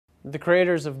The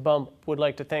creators of Bump would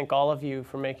like to thank all of you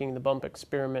for making the Bump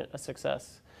experiment a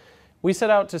success. We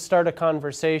set out to start a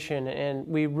conversation and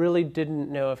we really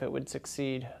didn't know if it would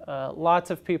succeed. Lots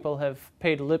of people have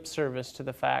paid lip service to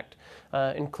the fact,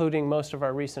 including most of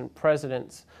our recent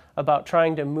presidents, about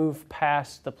trying to move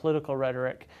past the political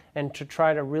rhetoric and to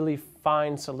try to really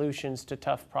find solutions to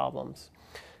tough problems.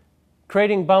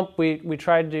 Creating Bump, we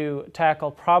tried to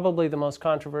tackle probably the most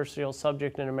controversial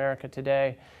subject in America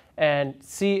today and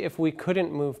see if we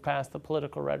couldn't move past the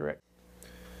political rhetoric.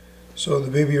 So the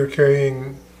baby you're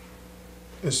carrying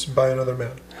is by another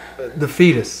man? The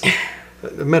fetus.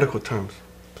 The medical terms,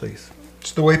 please.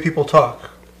 It's the way people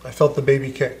talk. I felt the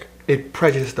baby kick. It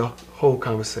prejudiced the whole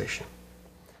conversation.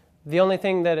 The only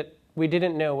thing that we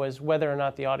didn't know was whether or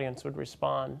not the audience would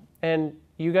respond. And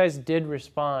you guys did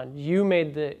respond. You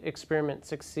made the experiment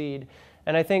succeed.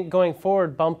 And I think going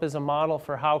forward, Bump is a model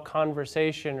for how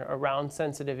conversation around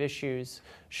sensitive issues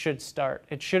should start.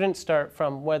 It shouldn't start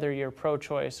from whether you're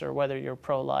pro-choice or whether you're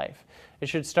pro-life. It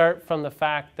should start from the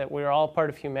fact that we're all part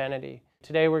of humanity.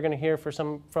 Today we're going to hear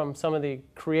from some of the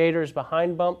creators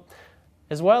behind Bump,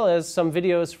 as well as some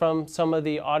videos from some of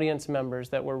the audience members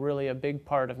that were really a big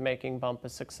part of making Bump a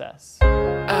success.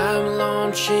 I'm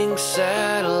launching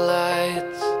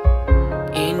satellites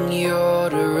in your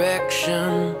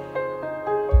direction,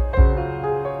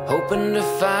 hoping to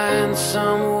find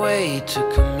some way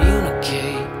to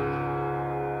communicate.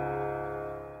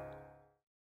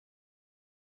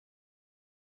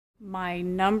 My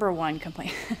number one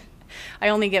complaint, I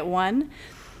only get one,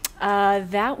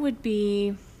 that would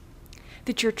be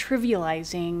that you're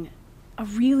trivializing a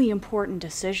really important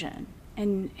decision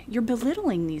and you're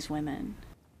belittling these women.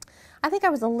 I think I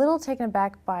was a little taken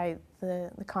aback by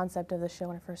the concept of the show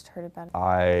when I first heard about it.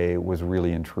 I was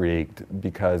really intrigued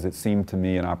because it seemed to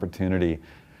me an opportunity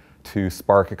to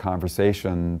spark a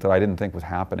conversation that I didn't think was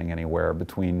happening anywhere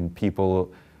between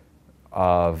people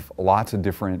of lots of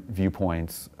different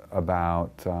viewpoints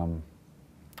about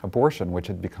abortion, which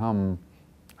had become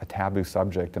a taboo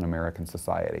subject in American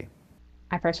society.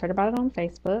 I first heard about it on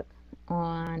Facebook,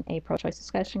 on a pro-choice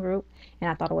discussion group, and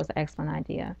I thought it was an excellent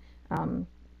idea.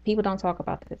 People don't talk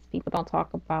about this. People don't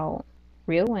talk about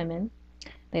real women.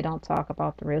 They don't talk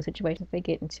about the real situations they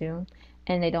get into,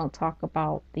 and they don't talk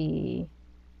about the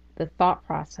thought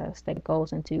process that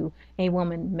goes into a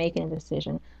woman making a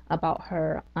decision about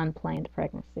her unplanned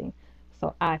pregnancy.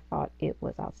 So I thought it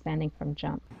was outstanding from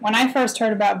jump. When I first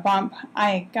heard about Bump,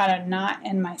 I got a knot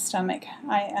in my stomach.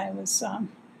 I was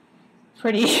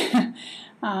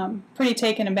pretty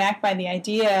taken aback by the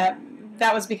idea.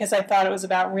 That was because I thought it was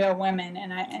about real women,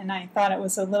 and I thought it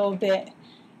was a little bit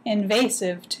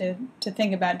invasive to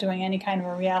think about doing any kind of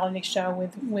a reality show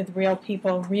with real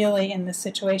people really in this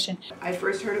situation. I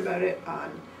first heard about it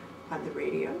on the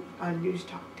radio, on News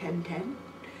Talk 1010.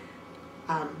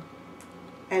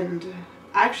 And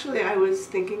actually I was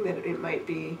thinking that it might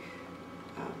be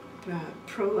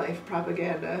pro-life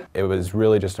propaganda. It was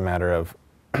really just a matter of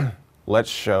let's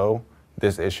show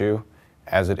this issue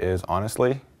as it is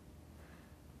honestly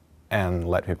and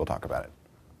let people talk about it.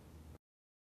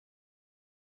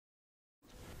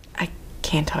 I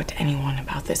can't talk to anyone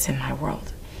about this in my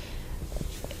world.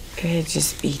 It would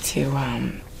just be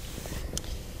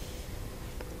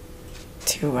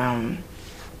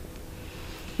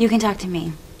You can talk to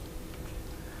me.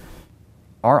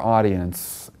 Our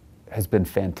audience has been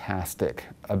fantastic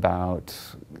about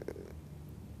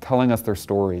telling us their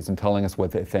stories and telling us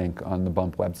what they think on the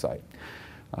Bump website.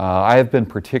 I have been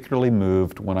particularly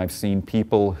moved when I've seen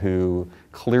people who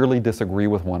clearly disagree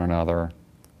with one another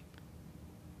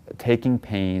taking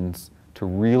pains to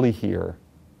really hear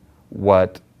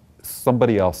what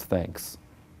somebody else thinks,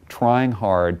 trying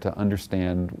hard to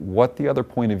understand what the other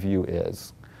point of view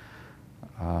is,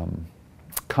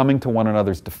 coming to one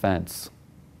another's defense,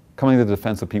 coming to the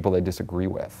defense of people they disagree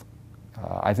with.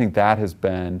 I think that has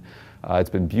been, it's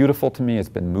been beautiful to me, it's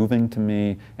been moving to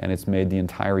me, and it's made the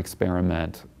entire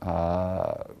experiment,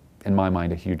 in my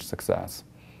mind, a huge success.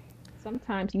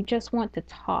 Sometimes you just want to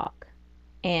talk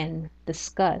and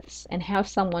discuss and have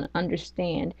someone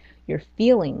understand your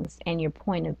feelings and your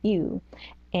point of view,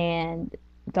 and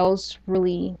those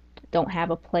really don't have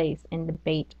a place in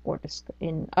debate or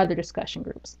in other discussion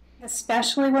groups.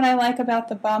 Especially what I like about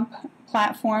the Bump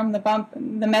platform,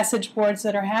 the message boards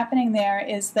that are happening there,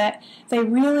 is that they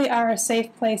really are a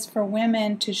safe place for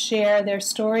women to share their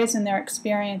stories and their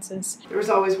experiences. There was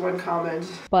always one comment.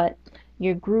 But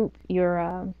your group,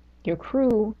 your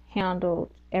crew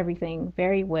handled everything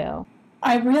very well.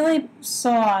 I really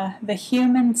saw the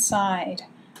human side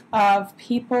of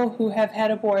people who have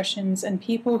had abortions and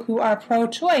people who are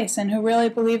pro-choice and who really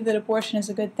believe that abortion is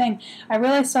a good thing. I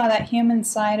really saw that human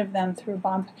side of them through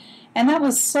Bump, and that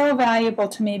was so valuable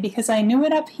to me because I knew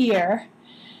it up here,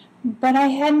 but I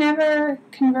had never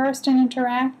conversed and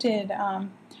interacted,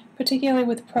 particularly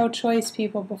with pro-choice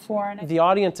people before. The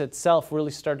audience itself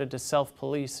really started to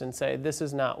self-police and say, this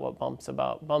is not what Bump's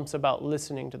about. Bump's about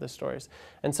listening to the stories.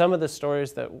 And some of the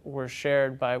stories that were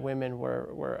shared by women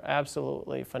were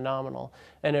absolutely phenomenal.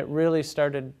 And it really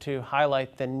started to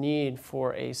highlight the need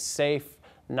for a safe,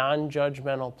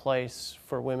 non-judgmental place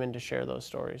for women to share those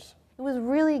stories. It was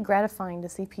really gratifying to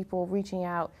see people reaching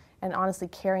out and honestly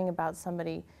caring about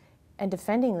somebody and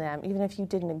defending them, even if you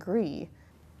didn't agree.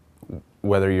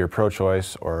 Whether you're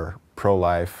pro-choice or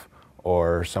pro-life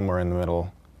or somewhere in the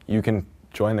middle, you can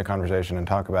join the conversation and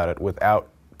talk about it without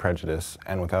prejudice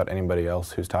and without anybody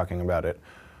else who's talking about it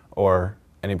or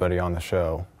anybody on the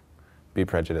show be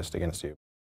prejudiced against you.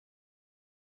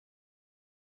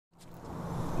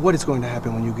 What is going to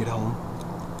happen when you get home?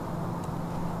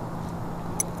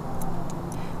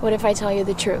 What if I tell you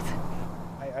the truth?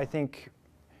 I think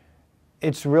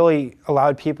it's really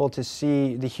allowed people to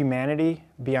see the humanity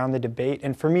beyond the debate,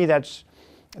 and for me that's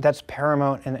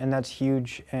paramount and that's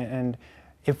huge. And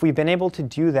if we've been able to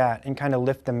do that and kind of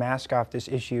lift the mask off this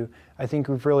issue, I think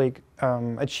we've really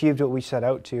achieved what we set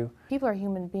out to. People are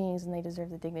human beings and they deserve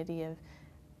the dignity of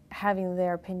having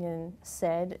their opinion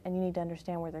said, and you need to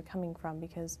understand where they're coming from,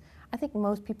 because I think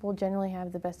most people generally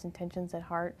have the best intentions at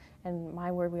heart, and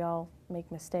my word, we all make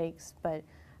mistakes, but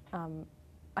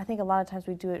I think a lot of times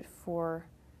we do it for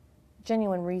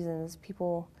genuine reasons.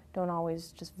 People don't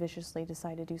always just viciously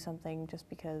decide to do something just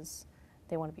because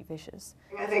they want to be vicious.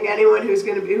 I think anyone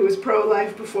who was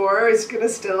pro-life before is going to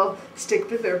still stick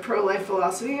to their pro-life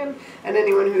philosophy, and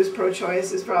anyone who's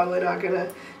pro-choice is probably not going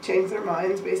to change their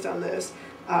minds based on this.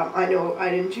 I know I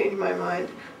didn't change my mind,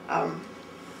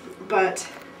 but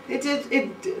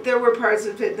there were parts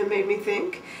of it that made me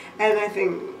think, and I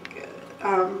think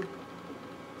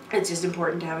it's just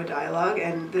important to have a dialogue,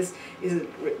 and this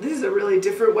is a really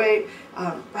different way.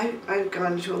 I've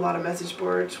gone to a lot of message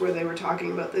boards where they were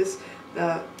talking about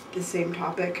the same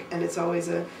topic, and it's always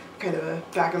a kind of a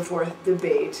back and forth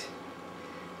debate.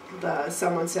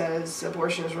 Someone says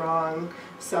abortion is wrong,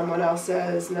 someone else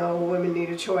says no, women need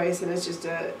a choice, and it's just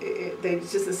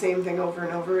it's just the same thing over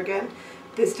and over again.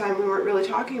 This time we weren't really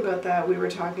talking about that. We were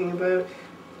talking about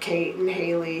Kate and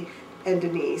Haley and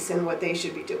Denise and what they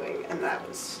should be doing, and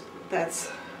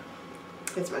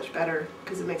it's much better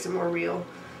because it makes it more real.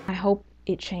 I hope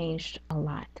it changed a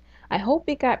lot. I hope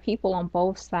it got people on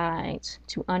both sides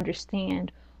to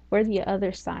understand where the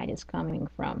other side is coming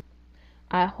from.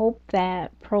 I hope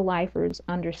that pro-lifers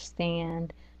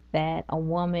understand that a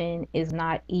woman is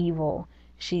not evil,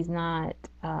 she's not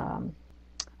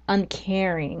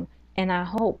uncaring, and I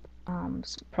hope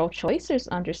pro-choicers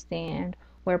understand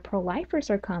where pro-lifers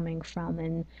are coming from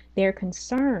and their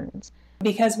concerns.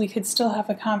 Because we could still have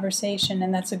a conversation,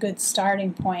 and that's a good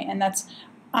starting point, and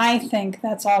I think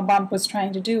that's all Bump was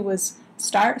trying to do, was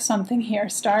start something here,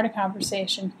 start a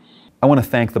conversation. I want to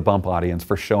thank the Bump audience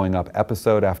for showing up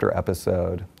episode after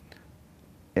episode,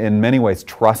 in many ways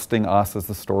trusting us as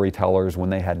the storytellers when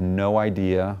they had no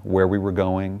idea where we were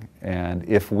going, and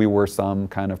if we were some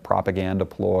kind of propaganda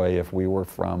ploy, if we were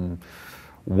from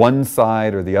one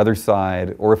side or the other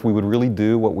side, or if we would really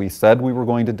do what we said we were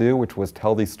going to do, which was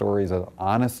tell these stories as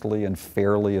honestly and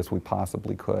fairly as we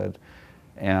possibly could,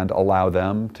 and allow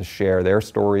them to share their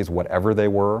stories, whatever they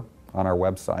were, on our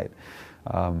website.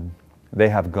 They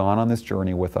have gone on this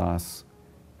journey with us,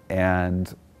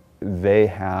 and they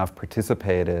have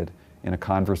participated in a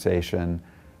conversation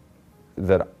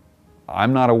that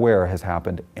I'm not aware has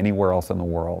happened anywhere else in the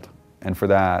world. And for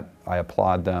that, I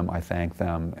applaud them, I thank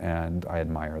them, and I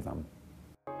admire them.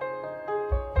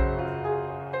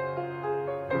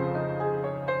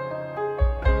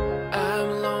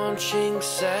 I'm launching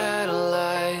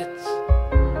satellites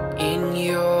in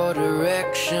your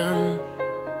direction,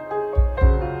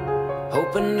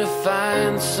 hoping to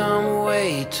find some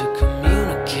way to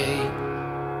communicate.